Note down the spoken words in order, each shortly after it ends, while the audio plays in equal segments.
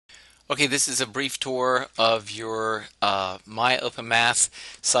Okay, this is a brief tour of your My Open Math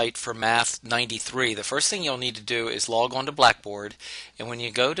site for Math 93. The first thing you'll need to do is log on to Blackboard, and when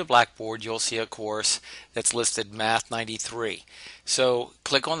you go to Blackboard, you'll see a course that's listed Math 93. So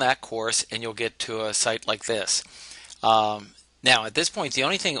click on that course, and you'll get to a site like this. Now, at this point, the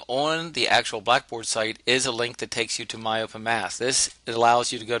only thing on the actual Blackboard site is a link that takes you to My Open Math. This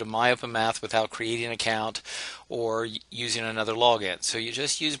allows you to go to My Open Math without creating an account or using another login. So you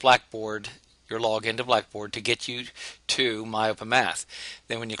just use Blackboard, your login to Blackboard, to get you to My Open Math.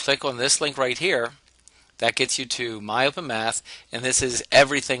 Then when you click on this link right here, that gets you to My Open Math, and this is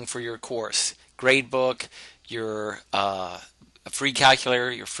everything for your course. Gradebook, your free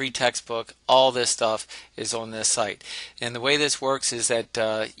calculator, your free textbook, all this stuff is on this site. And the way this works is that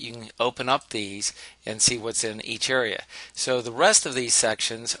you can open up these and see what's in each area. So the rest of these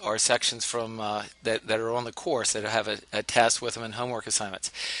sections are sections from that are on the course that have a test with them and homework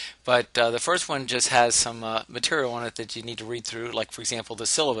assignments. But the first one just has some material on it that you need to read through, like for example the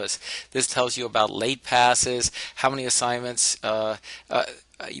syllabus. This tells you about late passes, how many assignments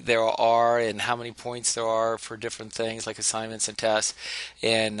there are, and how many points there are for different things like assignments and tests,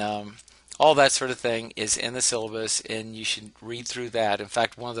 and all that sort of thing is in the syllabus, and you should read through that. In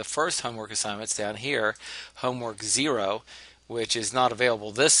fact, one of the first homework assignments down here, homework 0, which is not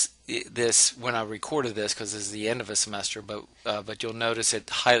available this when I recorded this because this is the end of a semester, but you'll notice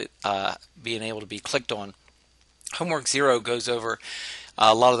it being able to be clicked on. Homework 0 goes over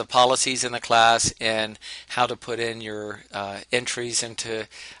a lot of the policies in the class and how to put in your entries into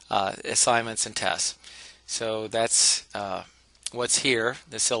assignments and tests. So that's what's here,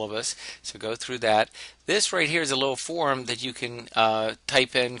 the syllabus. So go through that. This right here is a little form that you can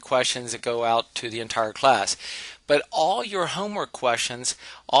type in questions that go out to the entire class. But all your homework questions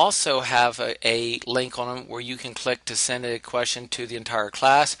also have a link on them where you can click to send a question to the entire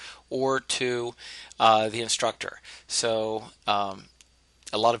class or to the instructor. So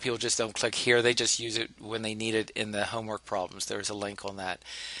a lot of people just don't click here. They just use it when they need it in the homework problems. There's a link on that.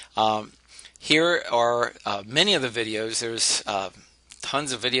 Here are many of the videos. There's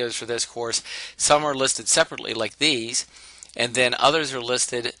tons of videos for this course. Some are listed separately like these, and then others are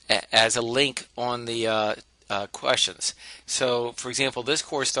listed as a link on the questions. So for example, this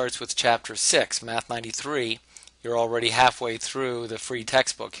course starts with chapter 6, Math 93. You're already halfway through the free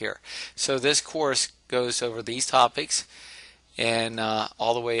textbook here. So this course goes over these topics and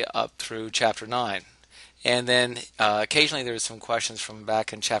all the way up through chapter 9. And then occasionally there's some questions from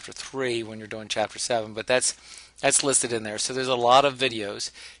back in chapter 3 when you're doing chapter 7, but that's listed in there. So there's a lot of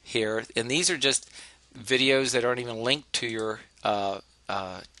videos here, and these are just videos that aren't even linked to your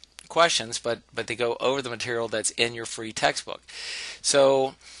questions, but they go over the material that's in your free textbook.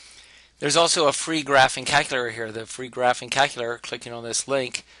 So there's also a free graphing calculator here. The free graphing calculator, clicking on this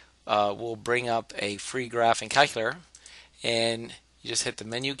link, will bring up a free graphing calculator, and you just hit the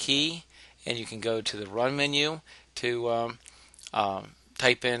menu key and you can go to the run menu to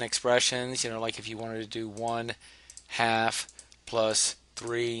type in expressions, like if you wanted to do 1/2 plus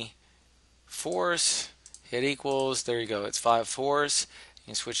 3/4, hit equals, there you go, it's 5/4. You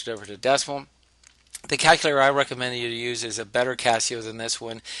can switch it over to decimal. The calculator I recommend you to use is a better Casio than this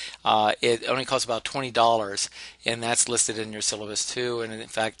one. It only costs about $20, and that's listed in your syllabus too. And in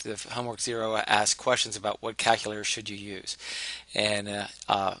fact, the homework 0 asks questions about what calculator should you use. And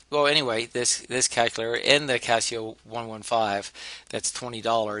well, anyway, this calculator in the Casio 115, that's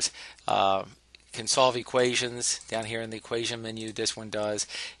 $20. Can solve equations down here in the equation menu. This one does.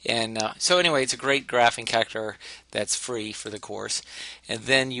 And so anyway, it's a great graphing calculator that's free for the course. And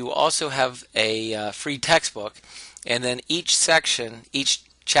then you also have a free textbook, and then each section, each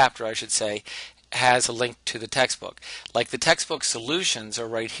chapter I should say, has a link to the textbook. Like the textbook solutions are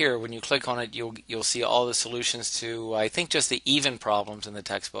right here. When you click on it, you'll see all the solutions to, I think, just the even problems in the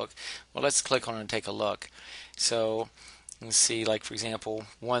textbook. Well, let's click on it and take a look. So you can see, like for example,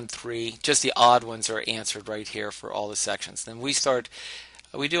 1, 3, just the odd ones are answered right here for all the sections. Then we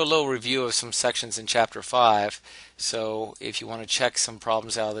do a little review of some sections in chapter 5. So if you want to check some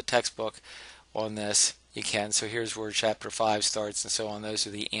problems out of the textbook on this, you can. So here's where chapter 5 starts and so on. Those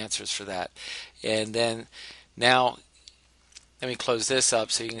are the answers for that. And then now let me close this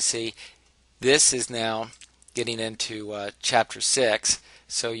up so you can see this is now getting into chapter 6.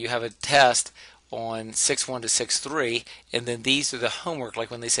 So you have a test on 6.1 to 6.3, and then these are the homework, like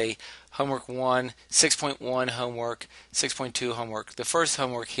when they say homework 1, 6.1 homework, 6.2 homework. The first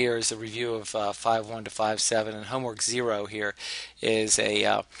homework here is a review of 5.1 to 5.7, and homework 0 here is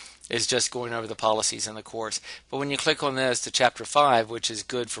just going over the policies in the course. But when you click on this to chapter 5, which is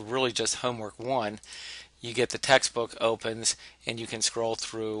good for really just homework 1, you get the textbook opens and you can scroll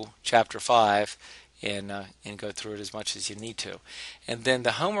through chapter 5 and go through it as much as you need to. And then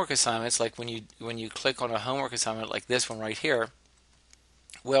the homework assignments, like when you click on a homework assignment like this one right here,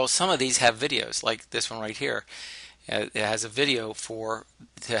 well, some of these have videos, like this one right here. It has a video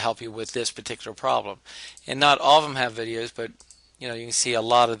to help you with this particular problem. And not all of them have videos, but you can see a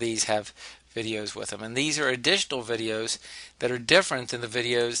lot of these have videos with them. And these are additional videos that are different than the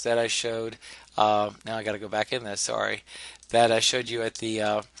videos that I showed. Now I got to go back in this. Sorry, that I showed you at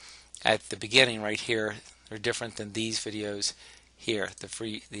the beginning right here. They're different than these videos here,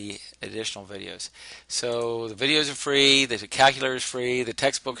 the additional videos. So the videos are free, the calculator is free, the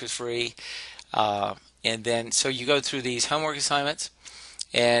textbook is free, and then so you go through these homework assignments,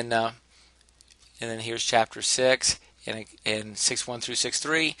 and then here's chapter 6 and 6.1 through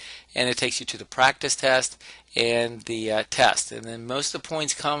 6.3, and it takes you to the practice test and the test, and then most of the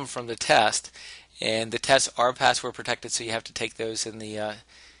points come from the test, and the tests are password protected, so you have to take those in the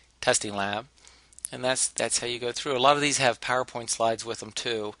testing lab. And that's how you go through. A lot of these have PowerPoint slides with them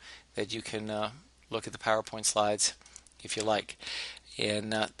too, that you can look at the PowerPoint slides if you like.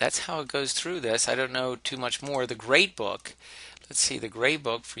 And that's how it goes through this. I don't know too much more. The gradebook, let's see, the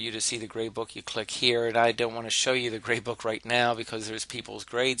gradebook, for you to see the gradebook, you click here, and I don't want to show you the gradebook right now because there's people's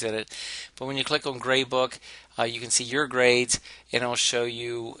grades in it. But when you click on gradebook, you can see your grades, and it'll show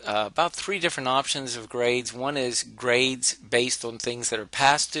you about 3 different options of grades. One is grades based on things that are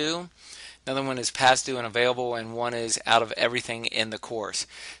past due. Another one is past due and available, and one is out of everything in the course.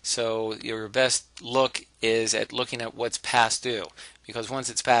 So your best look is at looking at what's past due, because once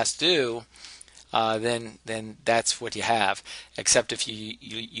it's past due, then that's what you have, except if you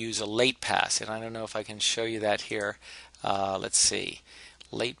use a late pass. And I don't know if I can show you that here. Let's see.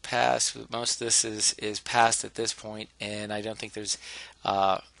 Late pass, most of this is passed at this point, and I don't think there's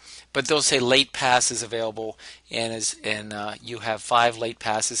but they'll say late pass is available, and you have 5 late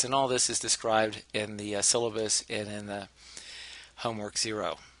passes, and all this is described in the syllabus and in the homework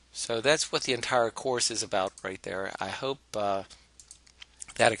 0. So that's what the entire course is about right there. I hope that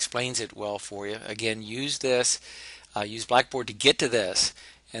explains it well for you. Again, use this, use Blackboard to get to this,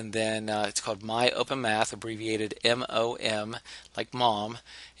 and then it's called My Open Math, abbreviated MOM, like mom,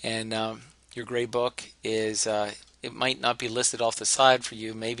 and your gradebook is it might not be listed off the side for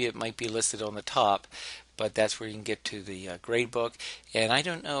you. Maybe it might be listed on the top, but that's where you can get to the gradebook. And I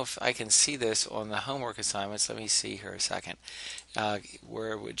don't know if I can see this on the homework assignments. Let me see here a second,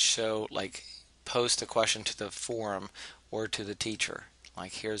 where it would show like post a question to the forum or to the teacher.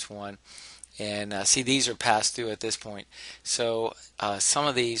 Like here's one. And see, these are passed through at this point. So some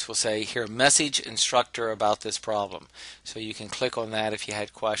of these will say here, message instructor about this problem. So you can click on that if you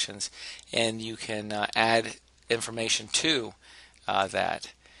had questions, and you can add information to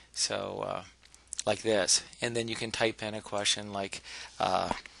that. So like this, and then you can type in a question like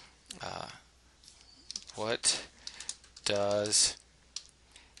what does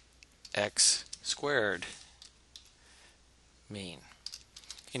x squared mean?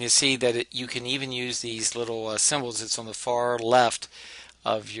 And you see that you can even use these little symbols. It's on the far left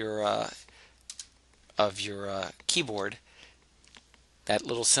of your keyboard. That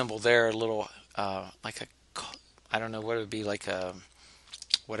little symbol there, a little like a, I don't know what it would be, like a,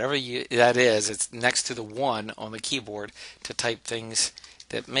 whatever that is. It's next to the 1 on the keyboard to type things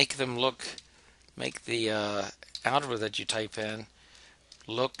that make them look, make the algebra that you type in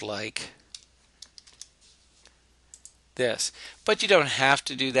look like this. But you don't have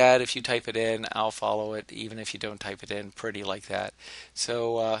to do that. If you type it in, I'll follow it, even if you don't type it in pretty like that.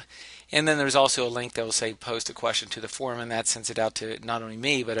 So and then there's also a link that will say post a question to the forum, and that sends it out to not only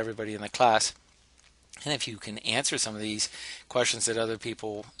me but everybody in the class. And if you can answer some of these questions that other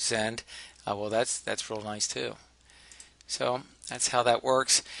people send, well, that's real nice too. So that's how that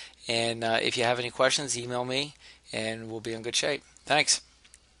works. And if you have any questions, email me and we'll be in good shape. Thanks.